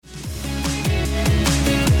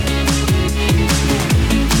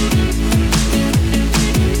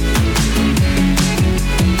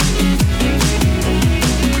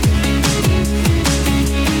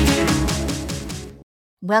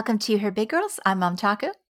Welcome to Her Big Girls. I'm Mom Taku.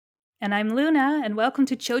 And I'm Luna, and welcome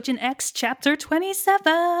to Chojin X Chapter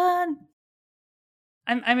 27.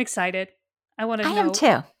 I'm excited. I want to know. I am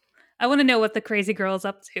too. I want to know what the crazy girl's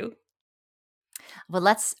up to. Well,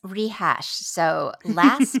 let's rehash. So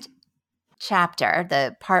last chapter,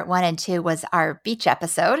 the part 1 and 2 was our beach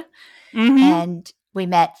episode. And we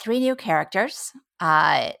met 3 new characters.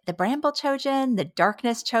 The Bramble Chojin, the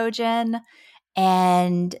Darkness Chojin,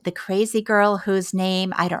 and the crazy girl whose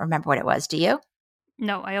name, I don't remember what it was. Do you?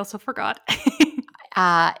 No, I also forgot.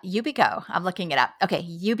 Yubiko. I'm looking it up. Okay,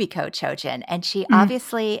 Yubiko Chojin. And she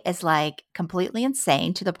obviously is like completely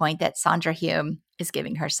insane to the point that Sandra Hume is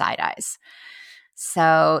giving her side eyes.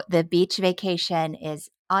 So the beach vacation is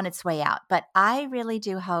on its way out. But I really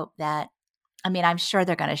do hope that, I'm sure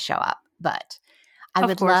they're going to show up, but I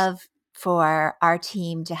would love for our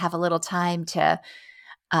team to have a little time to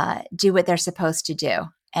do what they're supposed to do.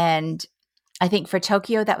 And I think for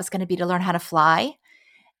Tokyo, that was going to be to learn how to fly.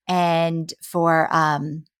 And for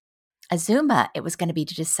Azuma, it was going to be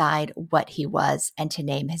to decide what he was and to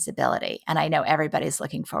name his ability. And I know everybody's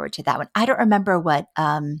looking forward to that one. I don't remember what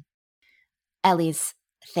Ellie's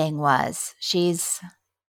thing was. She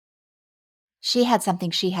had something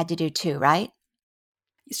she had to do too, right?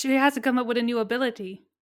 She has to come up with a new ability.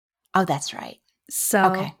 Oh, that's right.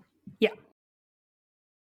 So, okay. Yeah.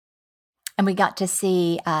 And we got to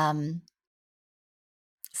see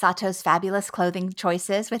Sato's fabulous clothing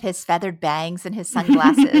choices with his feathered bangs and his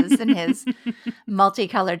sunglasses and his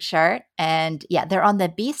multicolored shirt. And yeah, they're on the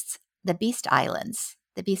Beast Islands,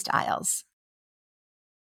 the Beast Isles.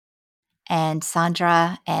 And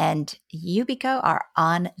Sandra and Yubiko are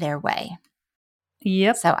on their way.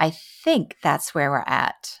 Yep. So I think that's where we're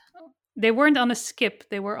at. They weren't on a skip.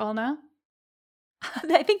 They were on a...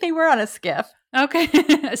 I think they were on a skiff. Okay.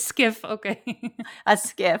 A skiff. Okay. A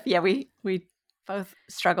skiff. Yeah, we both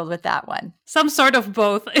struggled with that one. Some sort of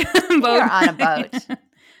both. We're on a boat.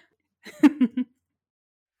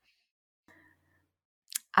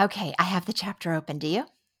 Okay, I have the chapter open. Do you?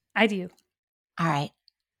 I do. All right.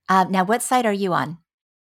 Now, what site are you on?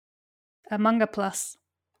 Manga Plus.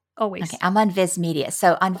 Always. Okay, I'm on Viz Media.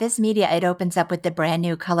 So on Viz Media, it opens up with the brand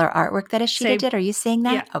new color artwork that Ashita did. Are you seeing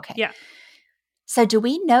that? Yeah. Okay. Yeah. So do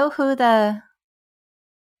we know who the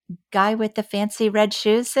guy with the fancy red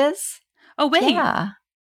shoes is? Oh, wait. Yeah.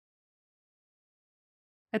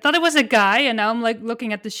 I thought it was a guy, and now I'm like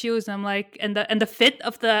looking at the shoes, and I'm like, and the fit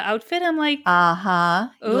of the outfit, I'm like, a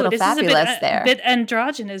little fabulous there. A bit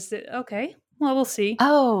androgynous. Okay, well, we'll see.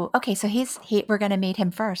 Oh, okay. So we're going to meet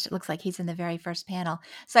him first. It looks like he's in the very first panel.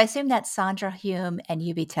 So I assume that's Sandra Hume and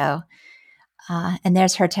Yubito, and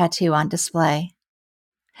there's her tattoo on display.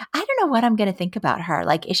 I don't know what I'm going to think about her.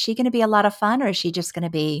 Like, is she going to be a lot of fun, or is she just going to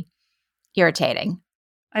be irritating?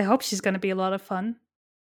 I hope she's going to be a lot of fun.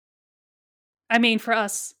 I mean, for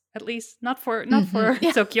us, at least. Not for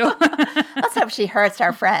Tokyo. Let's hope she hurts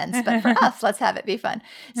our friends. But for us, let's have it be fun.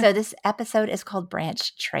 So this episode is called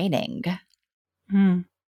Branch Training.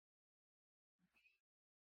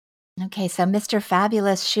 Okay, so Mr.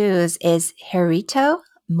 Fabulous Shoes is Hirito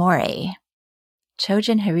Mori.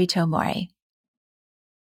 Chojin Hirito Mori.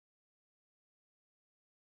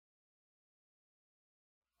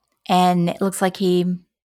 And it looks like he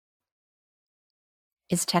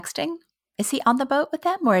is texting. Is he on the boat with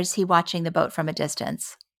them, or is he watching the boat from a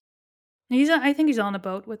distance? I think he's on a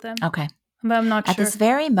boat with them. Okay. But I'm not sure. At this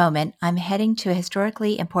very moment, I'm heading to a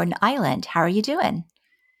historically important island. How are you doing?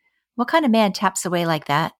 What kind of man taps away like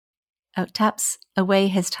that? Oh, taps away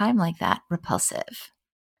his time like that? Repulsive.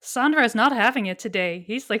 Sandra is not having it today.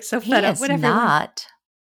 He's like so fed up with everyone. He is not.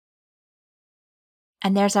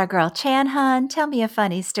 And there's our girl, Chan-hun. Tell me a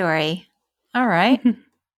funny story. All right.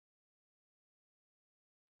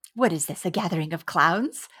 What is this, a gathering of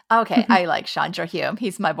clowns? Okay, I like Sandra Hume.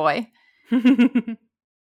 He's my boy. And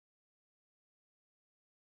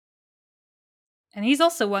he's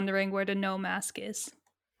also wondering where the no mask is.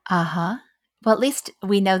 Uh-huh. Well, at least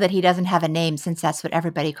we know that he doesn't have a name, since that's what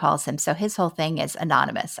everybody calls him. So his whole thing is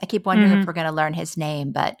anonymous. I keep wondering if we're going to learn his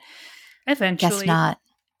name, but eventually. Guess not.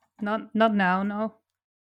 Not now, no.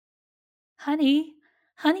 Honey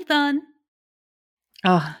bun.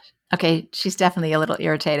 Oh, okay. She's definitely a little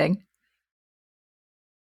irritating.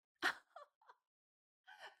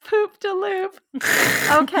 Poop de loop.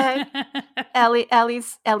 Okay.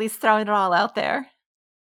 Ellie's throwing it all out there.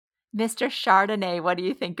 Mr. Chardonnay, what do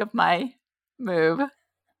you think of my move?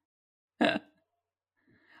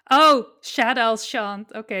 Oh, Shadal's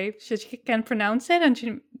Shant. Okay, she can pronounce it, and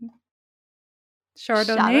she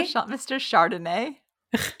Chardonnay. Mr. Chardonnay.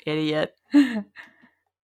 Idiot.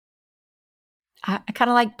 I kind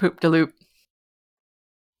of like poop de loop.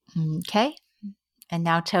 Okay. And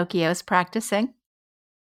now Tokyo's practicing.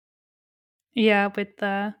 Yeah, with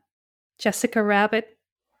Jessica Rabbit.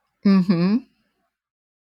 Mm-hmm.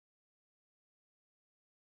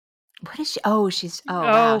 What is she? Oh,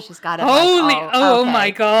 wow. Oh, She's got it like holy! all Oh my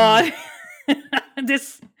okay. god!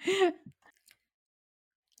 This.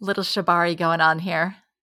 Little shibari going on here.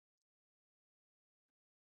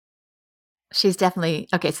 She's definitely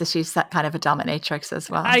okay. So she's that kind of a dominatrix as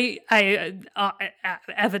well.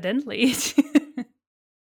 Evidently.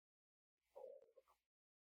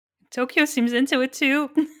 Tokyo seems into it too.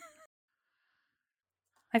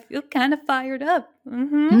 I feel kind of fired up.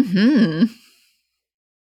 Mm-hmm.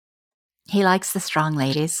 He likes the strong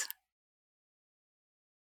ladies.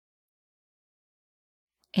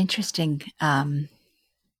 Interesting.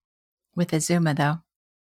 With Azuma though.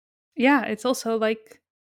 Yeah, it's also like,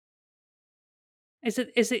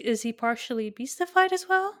 is he partially beastified as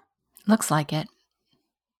well? Looks like it.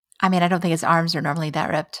 I mean, I don't think his arms are normally that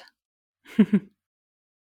ripped.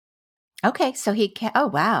 Okay, so he can. Oh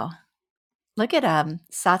wow. Look at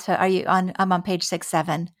Sato. Are you on? I'm on page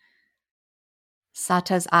 6-7.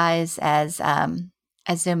 Sato's eyes as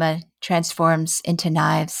Azuma transforms into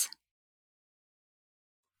knives,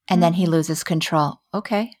 and then he loses control.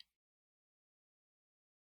 Okay.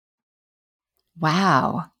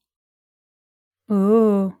 Wow.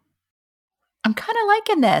 Ooh. I'm kind of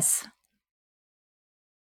liking this.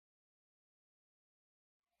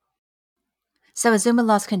 So Azuma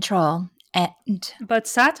lost control, and But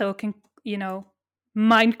Sato can,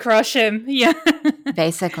 mind crush him. Yeah.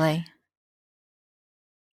 basically,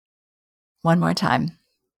 one more time.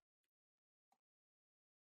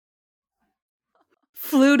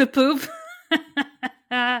 Flew to poop.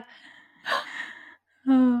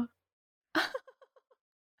 Oh.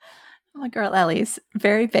 My girl Ellie's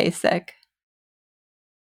very basic.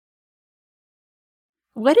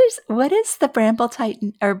 What is the Bramble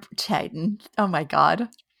Titan or Titan? Oh my god.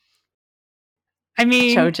 I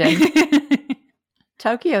mean, Chojin.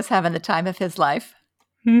 Tokyo's having the time of his life.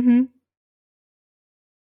 7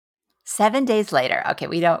 days later. Okay,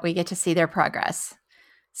 we get to see their progress.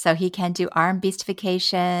 So he can do arm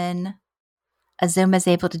beastification. Azuma's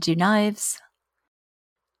able to do knives.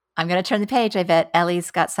 I'm going to turn the page. I bet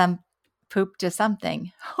Ellie's got some poop to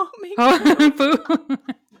something. Oh,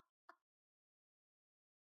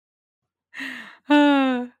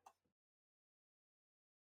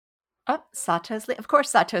 Oh, Sato's of course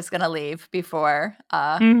Sato's going to leave before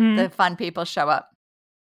the fun people show up.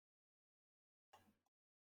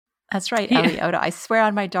 That's right, Ellie Oda. I swear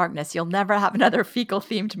on my darkness, you'll never have another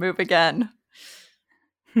fecal-themed move again.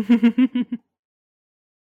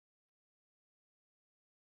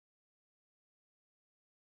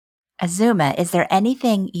 Azuma, is there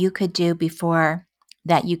anything you could do before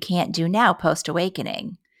that you can't do now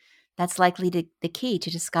post-awakening? That's likely the key to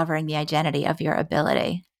discovering the identity of your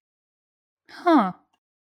ability. Huh.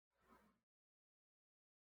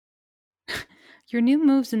 Your new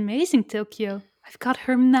move's amazing, Tokyo. I've got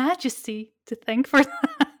Her Majesty to thank for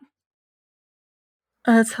that.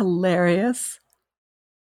 That's hilarious.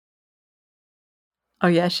 Oh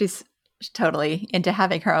yeah, she's totally into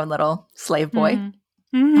having her own little slave boy.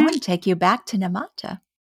 I want to take you back to Namata.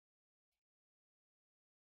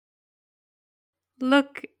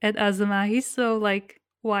 Look at Azuma. He's so like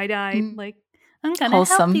wide-eyed. Like, I'm gonna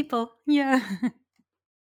help people. Yeah.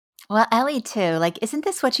 Well, Ellie too. Like, isn't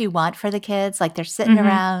this what you want for the kids? Like, they're sitting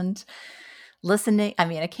around listening. I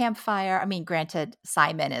mean, a campfire. I mean, granted,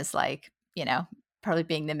 Simon is like, probably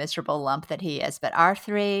being the miserable lump that he is. But our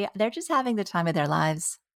three, they're just having the time of their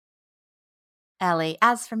lives. Ellie,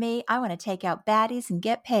 as for me, I want to take out baddies and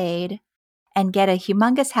get paid and get a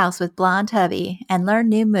humongous house with blonde hubby and learn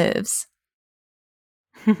new moves.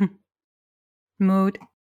 Mood.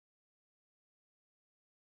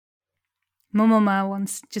 Momoma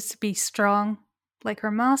wants just to be strong like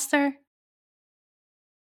her master.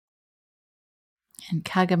 And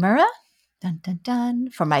Kagemura, dun dun dun,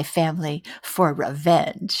 for my family, for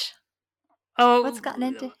revenge. Oh, what's gotten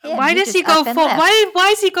into him? Why does he go full? Why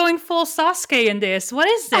is he going full Sasuke in this? What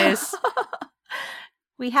is this?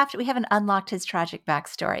 We haven't unlocked his tragic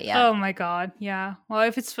backstory yet. Oh my god, yeah. Well,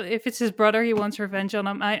 if it's his brother, he wants revenge on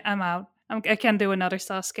him. I'm out. I can't do another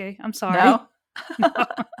Sasuke. I'm sorry. No?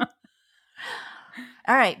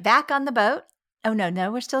 All right, back on the boat. Oh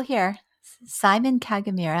no, we're still here. Simon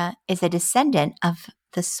Kagemura is a descendant of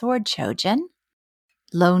the Sword Chojin,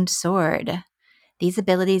 Lone Sword.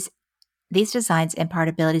 These designs impart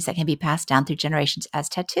abilities that can be passed down through generations as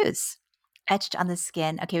tattoos, etched on the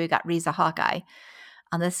skin. Okay, we've got Riza Hawkeye.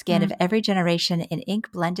 On the skin of every generation in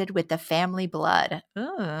ink blended with the family blood.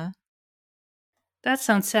 Ugh. That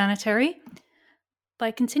sounds sanitary.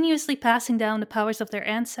 By continuously passing down the powers of their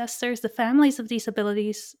ancestors, the families of these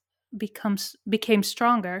abilities became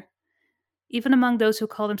stronger. Even among those who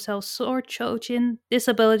call themselves Sword Chojin, this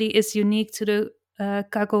ability is unique to the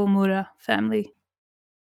Kagomura family.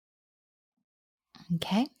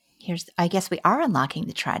 Okay. I guess we are unlocking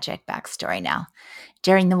the tragic backstory now.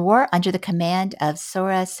 During the war under the command of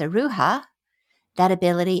Sora Saruha, that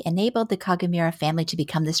ability enabled the Kagomura family to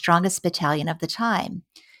become the strongest battalion of the time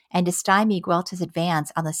and to stymie Guelta's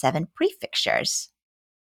advance on the 7 prefectures.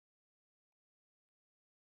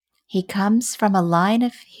 He comes from a line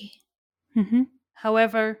of... Mm-hmm.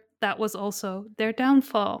 However, that was also their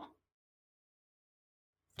downfall.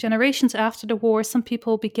 Generations after the war, some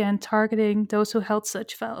people began targeting those who held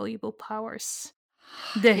such valuable powers.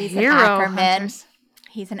 The He's hero an Ackerman. hunters.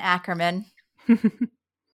 He's an Ackerman.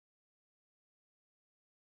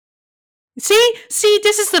 See,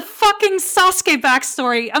 this is the fucking Sasuke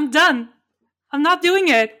backstory. I'm done. I'm not doing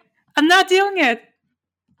it.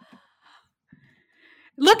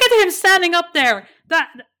 Look at him standing up there.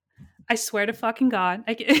 I swear to fucking God.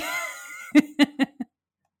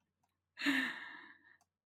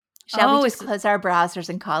 Shall we just close our browsers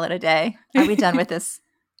and call it a day? Are we done with this?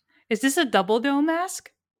 Is this a double dome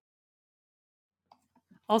mask?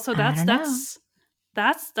 Also,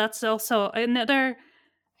 that's also another.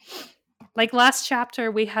 Like last chapter,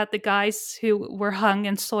 we had the guys who were hung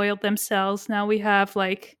and soiled themselves. Now we have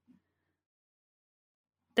like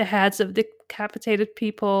the heads of decapitated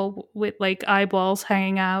people with like eyeballs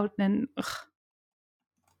hanging out, and ugh.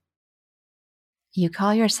 You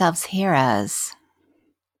call yourselves heroes.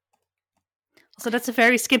 So that's a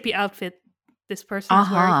very skimpy outfit this person is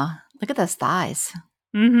wearing. Look at those thighs.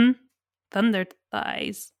 Mm-hmm. Thunder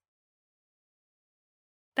thighs.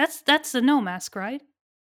 That's a no mask, right?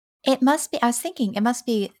 It must be. I was thinking it must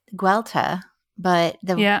be Guelta, but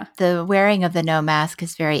the wearing of the no mask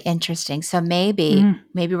is very interesting. So maybe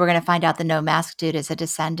we're going to find out the no mask dude is a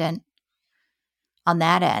descendant on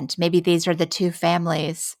that end. Maybe these are the 2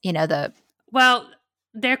 families. Well,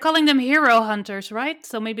 they're calling them hero hunters, right?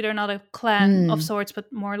 So maybe they're not a clan of sorts,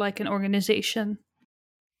 but more like an organization.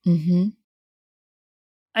 Mm-hmm.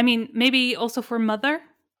 I mean, maybe also for Mother?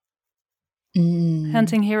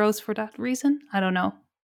 Hunting heroes for that reason? I don't know.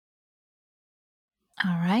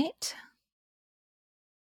 All right.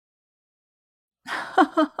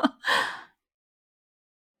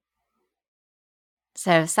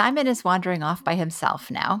 So Simon is wandering off by himself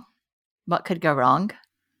now. What could go wrong?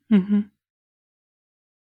 Mm-hmm.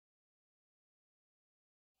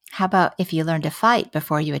 How about if you learn to fight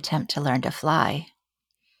before you attempt to learn to fly?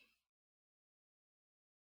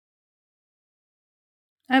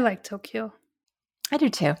 I like Tokyo. I do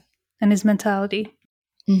too. And his mentality.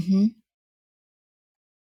 Mm-hmm.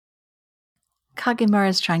 Kagomura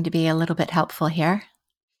is trying to be a little bit helpful here.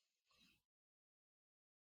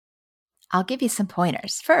 I'll give you some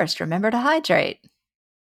pointers. First, remember to hydrate.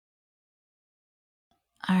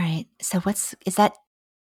 All right. So is that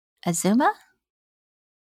Azuma?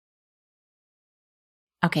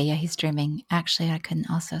 Okay, yeah, he's dreaming. Actually, I couldn't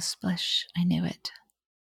also splish. I knew it.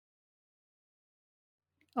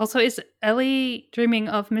 Also, is Ellie dreaming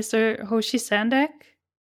of Mr. Hoshi Sandek?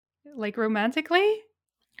 Like romantically?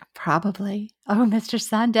 Probably. Oh, Mr.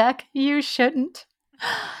 Sandek, you shouldn't.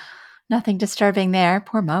 Nothing disturbing there.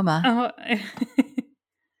 Poor Moma. Oh.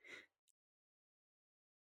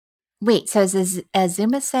 Wait, so is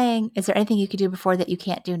Azuma saying, is there anything you could do before that you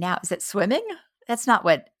can't do now? Is it swimming? That's not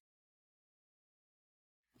what...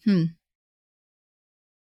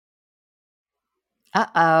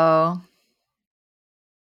 Uh-oh.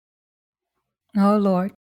 Oh,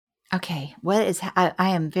 Lord. Okay, what is... I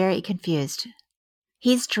am very confused.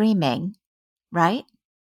 He's dreaming, right?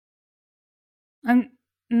 I'm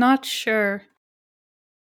not sure.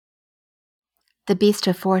 The Beast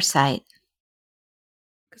of Foresight.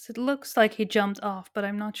 Because it looks like he jumped off, but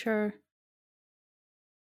I'm not sure.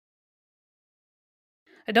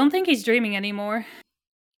 I don't think he's dreaming anymore.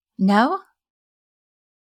 No?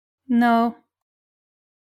 No.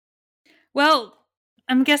 Well,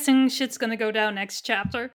 I'm guessing shit's gonna go down next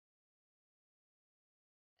chapter.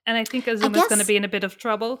 And I think Azuma's gonna be in a bit of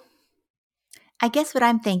trouble. I guess what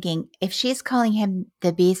I'm thinking, if she's calling him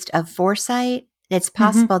the Beast of Foresight, it's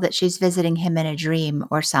possible that she's visiting him in a dream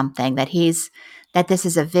or something, that this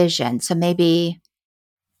is a vision. So maybe,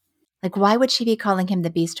 like, why would she be calling him the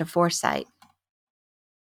Beast of Foresight?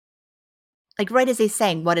 Like, right as he's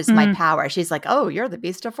saying, what is my power? She's like, oh, you're the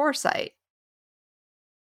Beast of Foresight.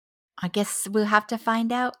 I guess we'll have to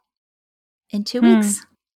find out in 2 weeks.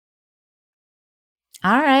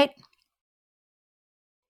 All right.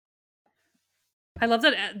 I love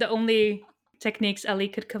that the only techniques Ellie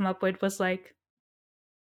could come up with was like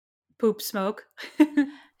poop smoke.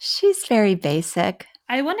 She's very basic.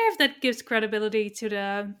 I wonder if that gives credibility to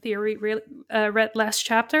the theory read last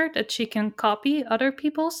chapter that she can copy other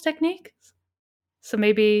people's techniques. So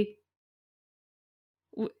maybe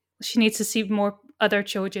she needs to see more other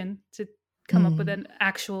children to come up with an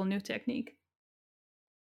actual new technique.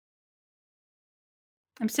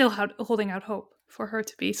 I'm still holding out hope for her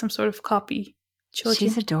to be some sort of copy children.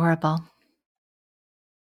 She's adorable.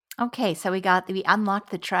 Okay, so we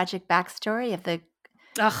unlocked the tragic backstory of the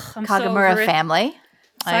Kagemura family.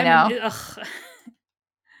 Simon, I know.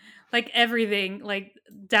 Like everything, like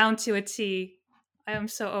down to a T. I am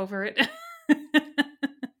so over it.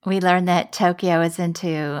 We learned that Tokyo is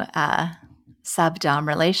into sub-dom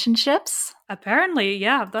relationships. Apparently,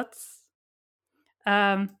 yeah, that's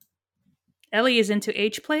Ellie is into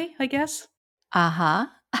age play, I guess. Uh-huh.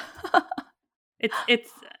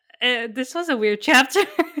 It's this was a weird chapter.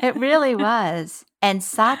 It really was. And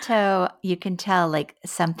Sato, you can tell like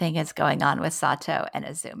something is going on with Sato and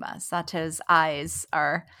Azuma. Sato's eyes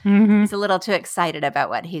are he's a little too excited about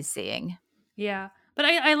what he's seeing. Yeah. But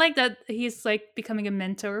I like that he's like becoming a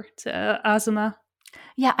mentor to Azuma.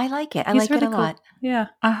 Yeah, I like it. I like it a lot. Yeah.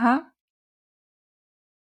 Uh-huh.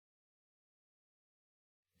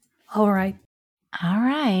 All right.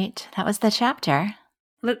 That was the chapter.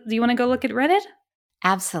 Do you want to go look at Reddit?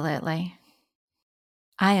 Absolutely.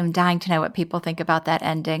 I am dying to know what people think about that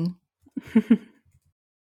ending.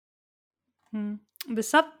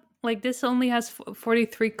 This only has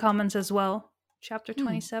 43 comments as well. Chapter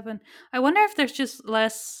 27. I wonder if there's just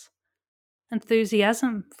less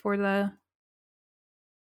enthusiasm for the...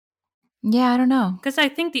 Yeah, I don't know. Because I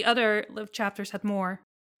think the other chapters had more.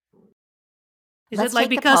 Is it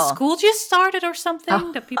because school just started or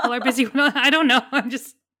something that people are busy? I don't know. I'm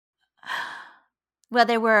just... Well,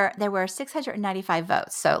 there were 695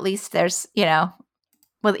 votes, so at least there's,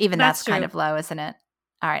 well, even that's kind of low, isn't it?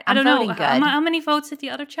 All right, I'm voting good. How many votes did the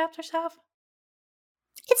other chapters have?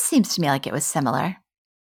 It seems to me like it was similar.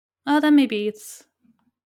 Oh, then maybe it's...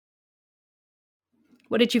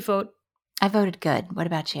 What did you vote? I voted good. What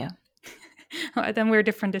about you? Then we're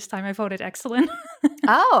different this time. I voted excellent.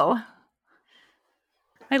 Oh.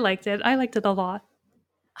 I liked it. I liked it a lot.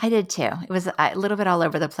 I did too. It was a little bit all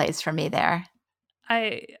over the place for me there.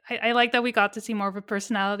 I like that we got to see more of a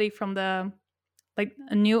personality from the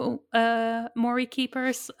new Mori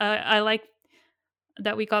keepers. I like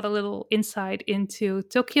that we got a little insight into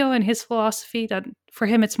Tokyo and his philosophy that for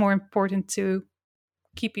him it's more important to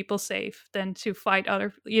keep people safe than to fight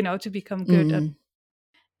other, to become good.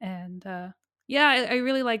 I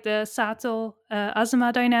really like the Sato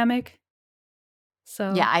Azuma dynamic.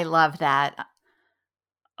 So yeah, I love that.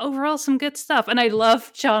 Overall, some good stuff, and I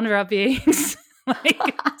love Chandra being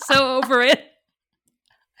so over it.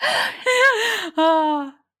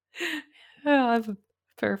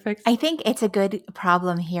 Perfect. I think it's a good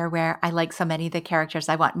problem here where I like so many of the characters.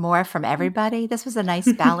 I want more from everybody. This was a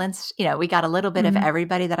nice balance. We got a little bit of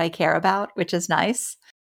everybody that I care about, which is nice.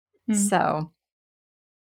 So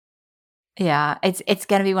yeah, it's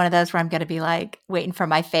going to be one of those where I'm going to be like waiting for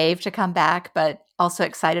my fave to come back, but also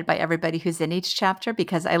excited by everybody who's in each chapter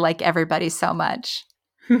because I like everybody so much.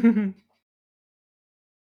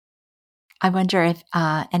 I wonder if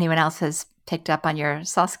anyone else has picked up on your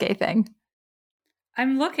Sasuke thing.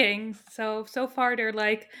 I'm looking. So far they're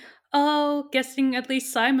like, oh, guessing at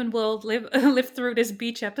least Simon will live through this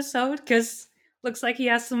beach episode because looks like he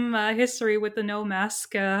has some history with the no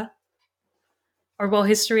mask,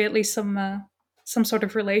 history at least some sort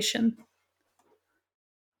of relation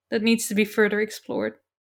that needs to be further explored.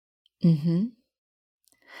 Mm-hmm.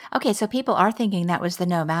 Okay, so people are thinking that was the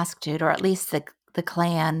no mask dude, or at least the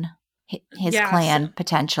clan, his clan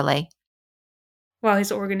potentially. Well,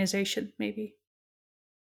 his organization maybe.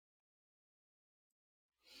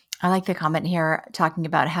 I like the comment here talking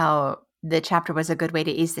about how the chapter was a good way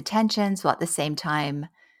to ease the tensions while at the same time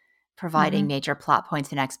providing major plot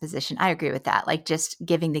points and exposition. I agree with that. Like just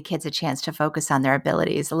giving the kids a chance to focus on their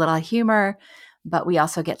abilities, a little humor, but we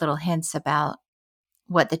also get little hints about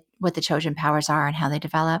what the Chojin powers are and how they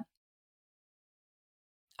develop.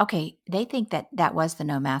 Okay, they think that was the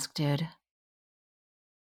no mask dude.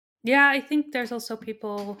 Yeah, I think there's also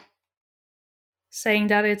people saying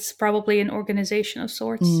that it's probably an organization of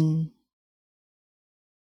sorts.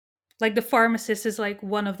 Like the pharmacist is like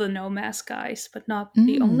one of the no mask guys, but not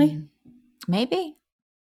the only. Maybe.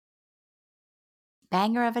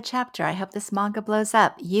 Banger of a chapter. I hope this manga blows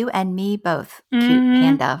up. You and me both. Cute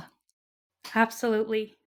panda.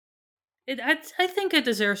 Absolutely. I think it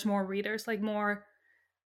deserves more readers, like more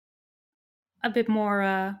a bit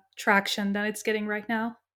more traction than it's getting right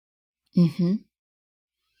now. Mm-hmm.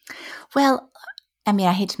 Well, I mean,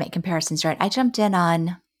 I hate to make comparisons, right? I jumped in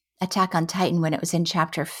on Attack on Titan when it was in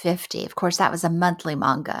chapter 50. Of course, that was a monthly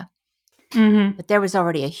manga, Mm-hmm. but there was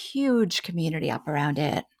already a huge community up around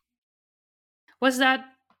it. Was that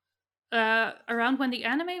around when the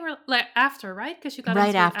anime like after, right? Because you got Right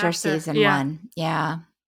into it after after. season Yeah. one. Yeah.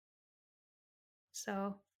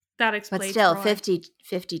 So that But explains still, why.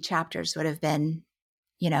 50 chapters would have been,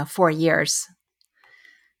 4 years.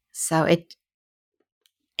 So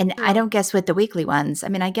and I True. don't guess with the weekly ones. I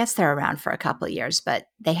mean, I guess they're around for a couple of years, but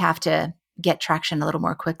they have to get traction a little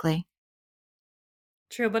more quickly.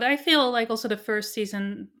 True, but I feel like also the first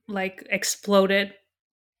season like exploded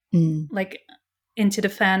Mm, like into the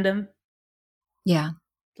fandom. yeah.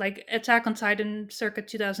 Like Attack on Titan circa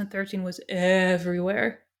 2013 was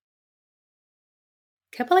everywhere.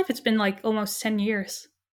 Can't believe it's been like almost 10 years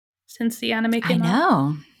since the anime I came out.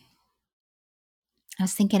 know. I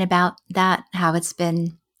was thinking about that, how it's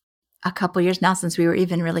been a couple years now since we were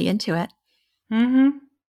even really into it. Mm-hmm.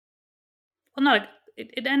 Well, no,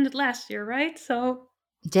 it ended last year, right? So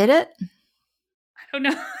Did it? I don't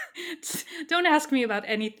know. Don't ask me about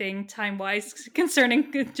anything time wise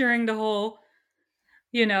concerning during the whole,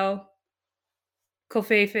 you know,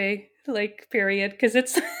 Kofefe like period because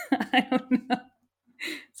it's I don't know.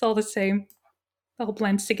 It's all the same. It all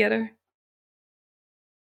blends together.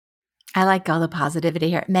 I like all the positivity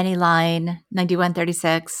here. Many line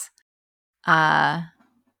 9136. Uh,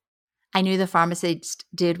 I knew the pharmacist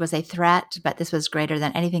dude was a threat, but this was greater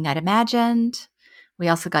than anything I'd imagined. We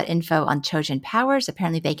also got info on Chojin powers.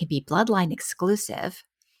 Apparently, they can be bloodline exclusive,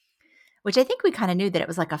 which I think we kind of knew that it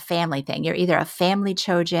was like a family thing. You're either a family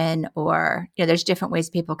Chojin or, there's different ways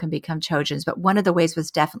people can become Chojins, but one of the ways was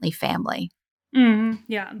definitely family. Mm-hmm.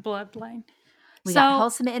 Yeah, bloodline. We got So,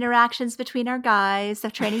 wholesome interactions between our guys. The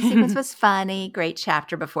training sequence was funny. Great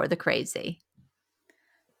chapter before the crazy.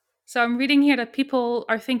 so I'm reading here that people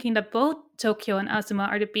are thinking that both Tokyo and Azuma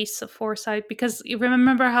are the beasts of foresight because you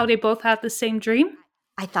remember how they both had the same dream?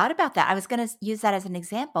 I thought about that. I was going to use that as an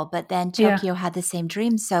example, but then Yeah. Tokyo had the same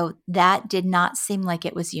dream. So that did not seem like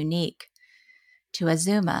it was unique to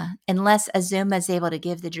Azuma, unless Azuma is able to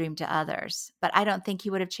give the dream to others. But I don't think he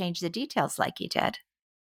would have changed the details like he did.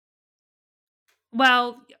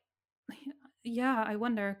 Well, yeah, I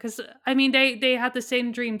wonder because I mean they had the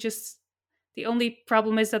same dream. Just the only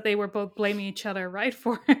problem is that they were both blaming each other, right,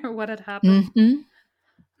 for what had happened.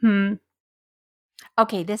 Mm-hmm. Hmm.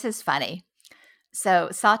 Okay, this is funny. So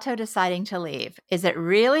Sato deciding to leave, is it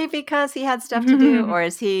really because he had stuff to do, or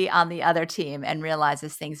is he on the other team and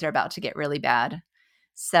realizes things are about to get really bad?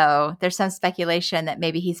 So there's some speculation that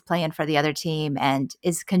maybe he's playing for the other team and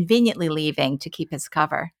is conveniently leaving to keep his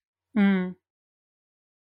cover. Mm.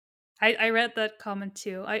 I read that comment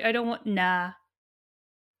too. I don't want nah.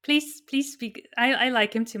 Please speak. I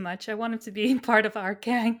like him too much. I want him to be part of our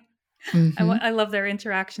gang. Mm-hmm. I love their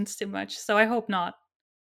interactions too much. So I hope not.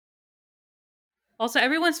 Also,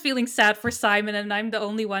 everyone's feeling sad for Simon, and I'm the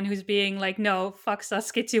only one who's being like, no, fuck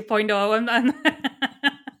Sasuke 2.0.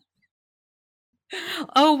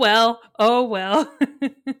 Oh well. Oh well.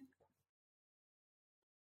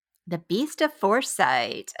 The Beast of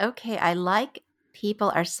Foresight. Okay, I like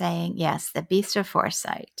people are saying, yes, the Beast of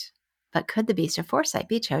Foresight. But could the Beast of Foresight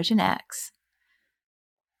be Chojin X?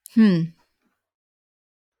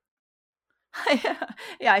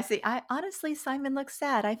 Yeah, I see. I honestly, Simon looks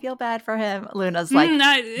sad. I feel bad for him. Luna's like,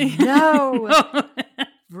 no, No.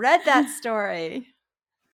 read that story.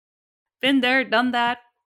 Been there, done that.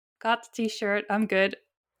 Got the t-shirt. I'm good.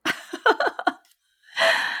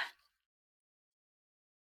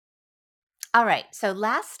 All right. So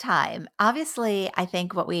last time, obviously, I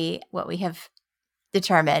think what we have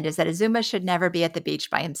determined is that Azuma should never be at the beach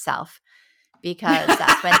by himself because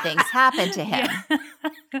that's when things happen to him.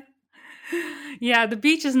 Yeah. Yeah, the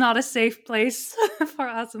beach is not a safe place for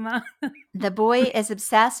Azuma. The boy is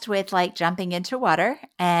obsessed with like jumping into water,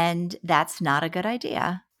 and that's not a good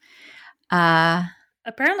idea.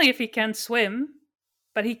 Apparently, if he can swim,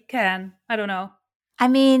 but he can. I don't know. I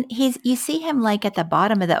mean, you see him like at the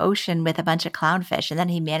bottom of the ocean with a bunch of clownfish, and then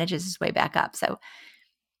he manages his way back up. So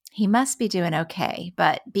he must be doing okay.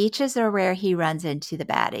 But beaches are where he runs into the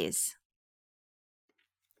baddies.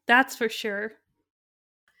 That's for sure.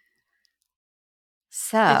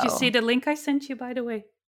 So, Did you see the link I sent you, by the way?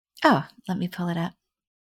 oh, let me pull it up.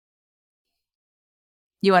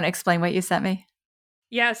 You want to explain what you sent me?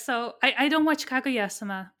 Yeah, so I don't watch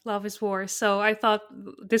Kaguya-sama, Love is War, so I thought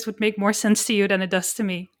this would make more sense to you than it does to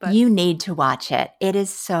me. But You need to watch it. It is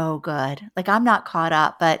so good. Like, I'm not caught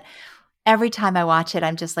up, but every time I watch it,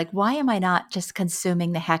 I'm just like, why am I not just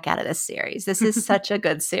consuming the heck out of this series? This is such a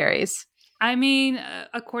good series. I mean,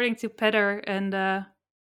 according to Petter and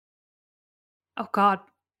oh god,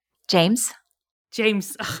 James?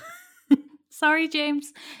 James. Sorry,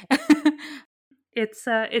 James.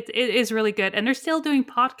 It is really good, and they're still doing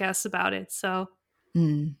podcasts about it. So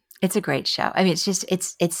It's a great show. I mean, it's just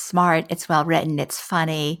it's smart, it's well written, it's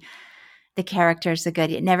funny. The characters are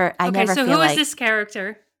good. I never so feel who like is this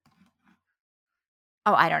character?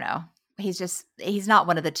 oh, I don't know. He's not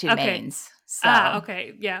one of the two Okay. mains. So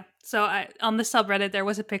Okay, yeah. So on the subreddit there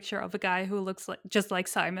was a picture of a guy who looks just like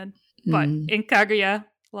Simon, but in Kaguya,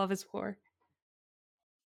 love is war.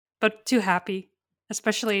 But too happy,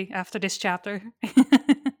 especially after this chapter.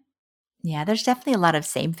 yeah, there's definitely a lot of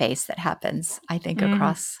same face that happens, I think,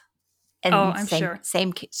 across and I'm same sure.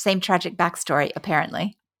 same tragic backstory,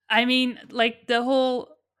 apparently. I mean, like the whole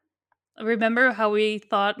remember how we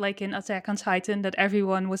thought like in Attack on Titan that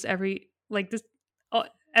everyone was everyone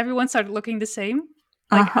started looking the same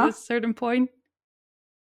like at a certain point.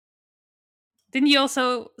 Didn't you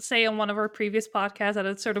also say on one of our previous podcasts that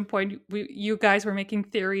at a certain point you guys were making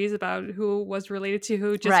theories about who was related to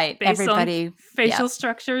who just Right. based Everybody, on facial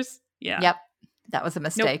structures? Yeah. Yep. That was a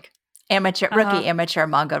mistake. Rookie amateur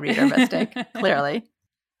manga reader mistake, clearly.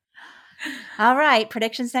 All right.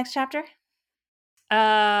 Predictions next chapter?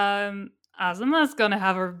 Azuma's gonna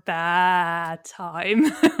have a bad time.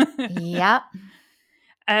 Yep.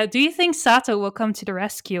 Do you think Sato will come to the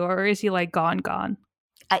rescue, or is he like gone?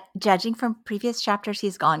 Judging from previous chapters,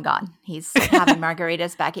 he's gone. He's having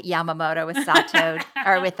margaritas back at Yamamoto with Sato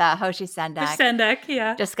or with Hoshi Sendak. Sendak,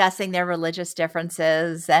 yeah. Discussing their religious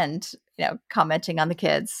differences and, commenting on the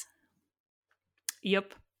kids.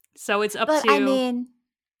 Yep. So it's up but, to... I mean,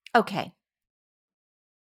 okay.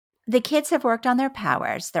 The kids have worked on their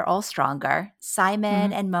powers. They're all stronger.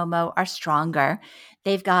 Simon and Momo are stronger.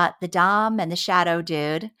 They've got the Dom and the Shadow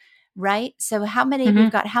Dude. Right? So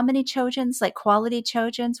we've got how many Chojins, like quality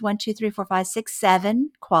Chojins? 1, 2, 3, 4, 5, 6,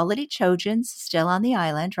 7 quality Chojins still on the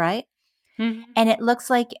island, right? Mm-hmm. And it looks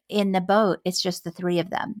like in the boat, it's just the 3 of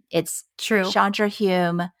them. It's true. Chandra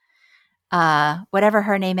Hume, whatever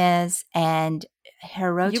her name is, and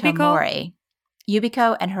Hiroto Mori.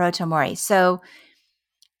 Yubiko and Hiroto Mori. So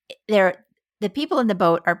the people in the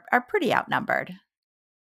boat are pretty outnumbered.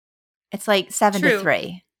 It's like 7 to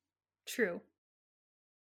 3. True.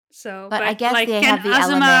 So, but I guess they can have the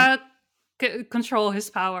Azuma element control his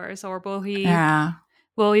powers, or will he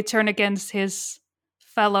turn against his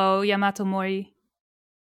fellow Yamato Mori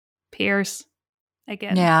peers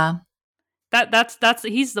again? Yeah, that's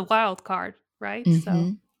he's the wild card, right?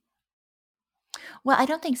 So, well, I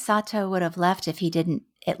don't think Sato would have left if he didn't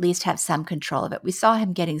at least have some control of it. We saw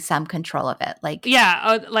him getting some control of it,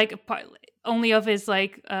 only of his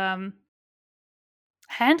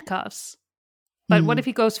handcuffs. But what if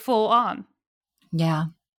he goes full on? Yeah.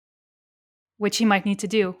 Which he might need to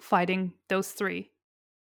do, fighting those 3.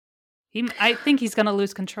 I think he's going to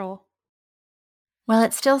lose control. Well,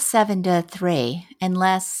 it's still 7 to 3,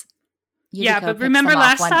 unless Yubiko but remember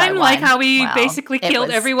last time, like how we basically killed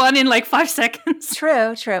everyone in like 5 seconds?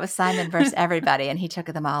 True. It was Simon versus everybody, and he took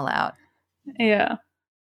them all out. Yeah.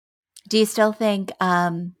 Do you still think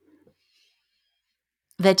the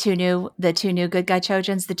two new good guy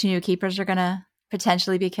Chojins, the 2 new keepers, are going to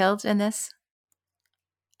potentially be killed in this?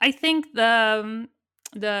 I think the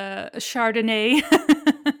Chardonnay.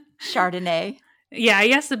 Chardonnay. Yeah,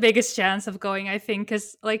 he has the biggest chance of going, I think,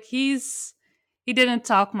 because like he didn't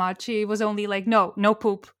talk much. He was only like, no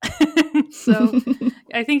poop. So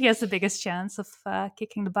I think he has the biggest chance of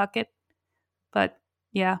kicking the bucket. But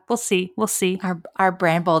yeah, we'll see. Our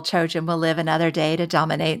brand bold Chojin will live another day to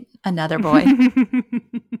dominate another boy.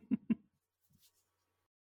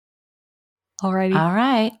 Alrighty. All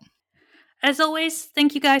right. As always,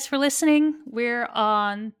 thank you guys for listening. We're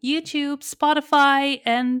on YouTube, Spotify,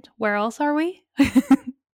 and where else are we?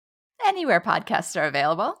 Anywhere podcasts are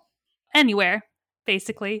available. Anywhere,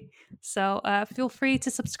 basically. So feel free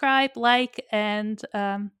to subscribe, like, and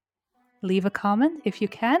leave a comment if you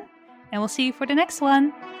can. And we'll see you for the next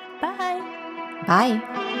one. Bye.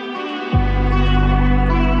 Bye.